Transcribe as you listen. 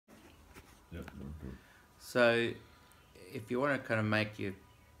So if you want to kind of make your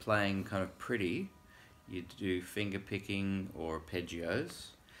playing kind of pretty, you do finger picking or arpeggios,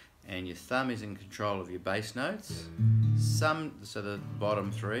 and your thumb is in control of your bass notes. So the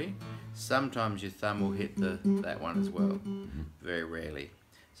bottom three, sometimes your thumb will hit that one as well, very rarely.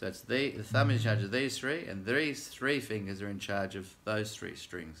 So it's the thumb is in charge of these three, and these three fingers are in charge of those three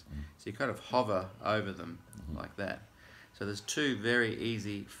strings. So you kind of hover over them like that. So there's two very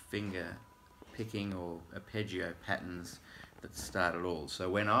easy finger picking or arpeggio patterns that start it all. So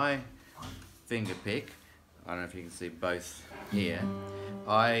when I finger pick, I don't know if you can see both here,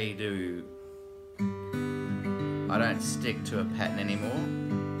 I don't stick to a pattern anymore.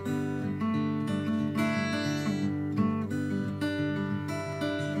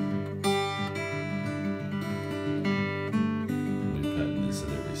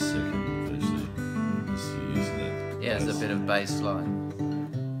 Yeah, there's a bit of bass line.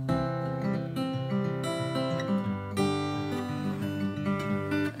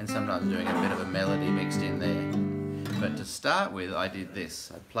 And sometimes doing a bit of a melody mixed in there. But to start with, I did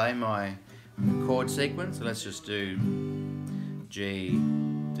this. I play my chord sequence, so let's just do G,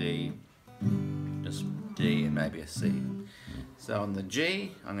 D, just D and maybe a C. So on the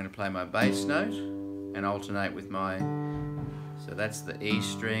G, I'm going to play my bass note and alternate with my, so that's the E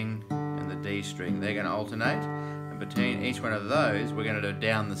string and the D string. They're going to alternate. Between each one of those, we're going to do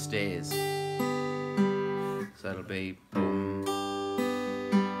down the stairs. So it'll be boom.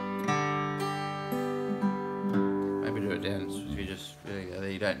 Maybe do it down. If you just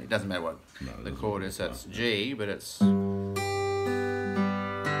really, you don't. It doesn't matter what the chord is. So it's G, but it's. It's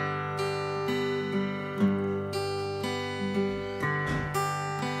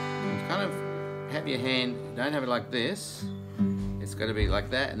kind of have your hand. Don't have it like this. It's got to be like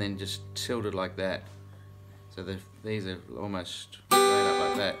that, and then just tilted like that. So these are almost straight up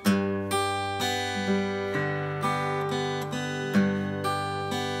like that.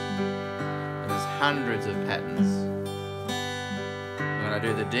 And there's hundreds of patterns. And when I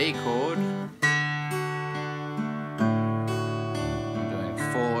do the D chord, I'm doing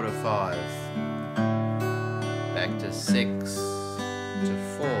 4 to 5, back to 6 to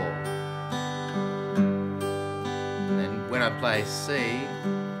 4. And then when I play C,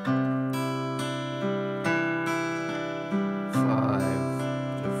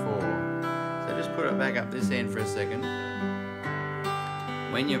 5 to 4. So just put it back up this end for a second.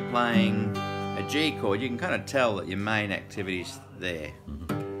 When you're playing a G chord, you can kind of tell that your main activity's there.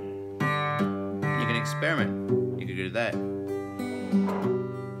 You can experiment. You could do that.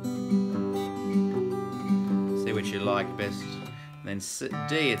 See what you like best. And then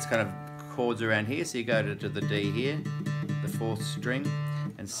D, it's kind of chords around here, so you go to the D here, the 4th string,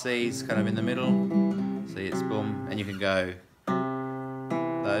 and C's kind of in the middle. See, it's boom, and you can go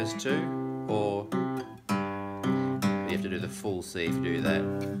those two, or you have to do the full C if you do that.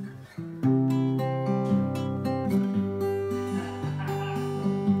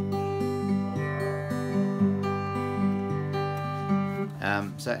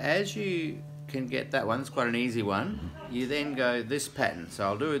 So as you can get that one, it's quite an easy one, you then go this pattern. So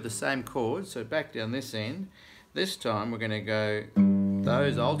I'll do the same chord, so back down this end. This time we're going to go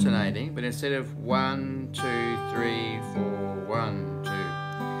those alternating, but instead of 1, 2, 3, 4, 1, 2,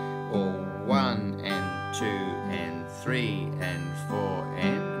 or 1 and 2 and 3 and 4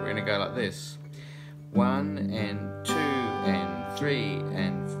 and we're going to go like this. 1 and 2 and 3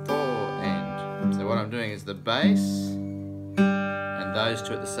 and 4 and. So what I'm doing is the bass and those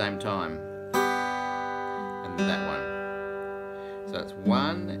two at the same time. And that one. So it's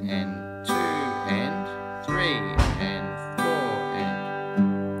 1 and 2 and 3 and 4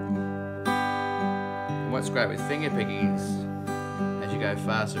 and. What's great with finger picking is as you go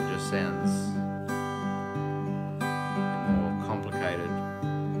faster it just sounds a bit more complicated.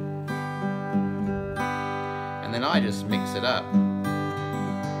 And then I just mix it up.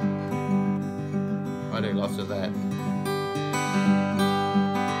 I do lots of that.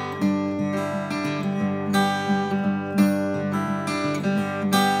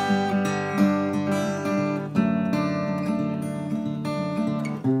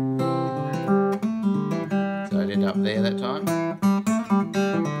 Up there that time.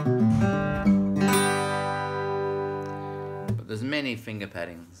 But there's many finger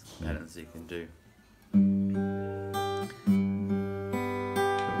patterns you can do. You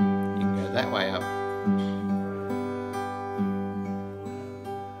can go that way up.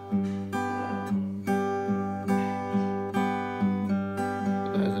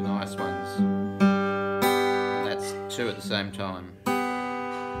 But those are nice ones. And that's 2 at the same time.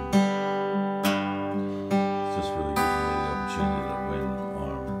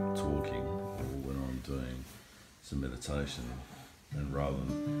 meditation, and rather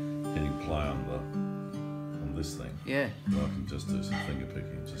than hitting play on this thing, Yeah. I can just do some finger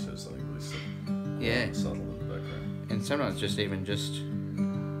picking, just have something really Yeah. subtle in the background. And sometimes just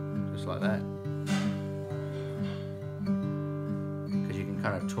like that. Because you can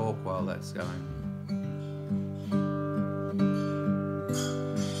kind of talk while that's going.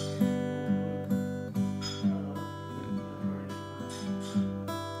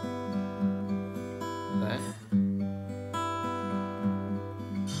 That.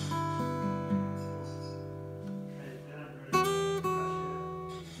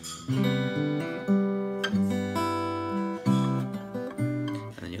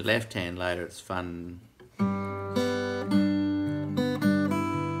 And then your left hand later, it's fun.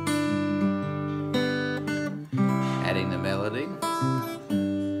 Adding the melody.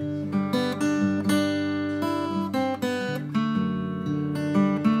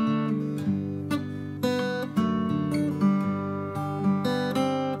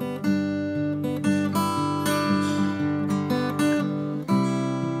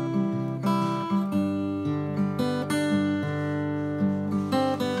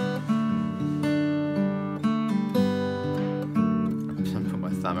 Put my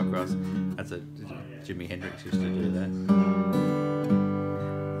thumb across. That's a Jimi Hendrix used to do that.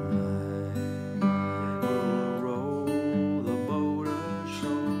 Roll the boat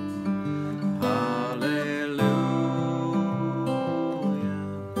ashore. Hallelujah.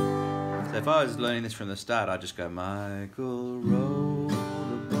 So if I was learning this from the start, I'd just go, Michael, row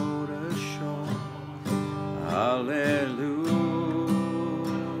the boat ashore. Hallelujah.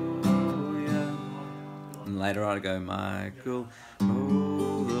 And later I'd go, Michael,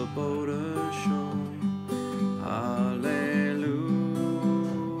 row the boat ashore. Hallelujah.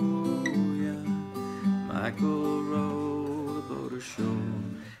 Michael, row the boat ashore.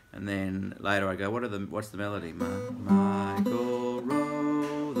 And then later I go, what's the melody? Michael,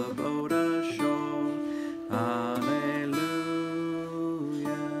 row the boat ashore. Hallelujah.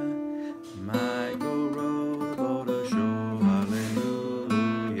 Michael, row the boat ashore.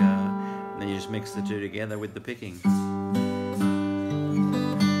 Hallelujah. And then you just mix the two together with the picking.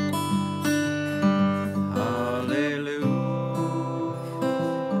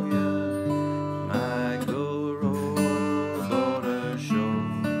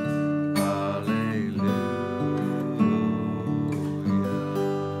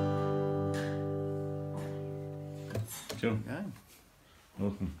 Cool. Okay.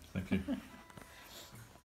 Awesome. Thank you.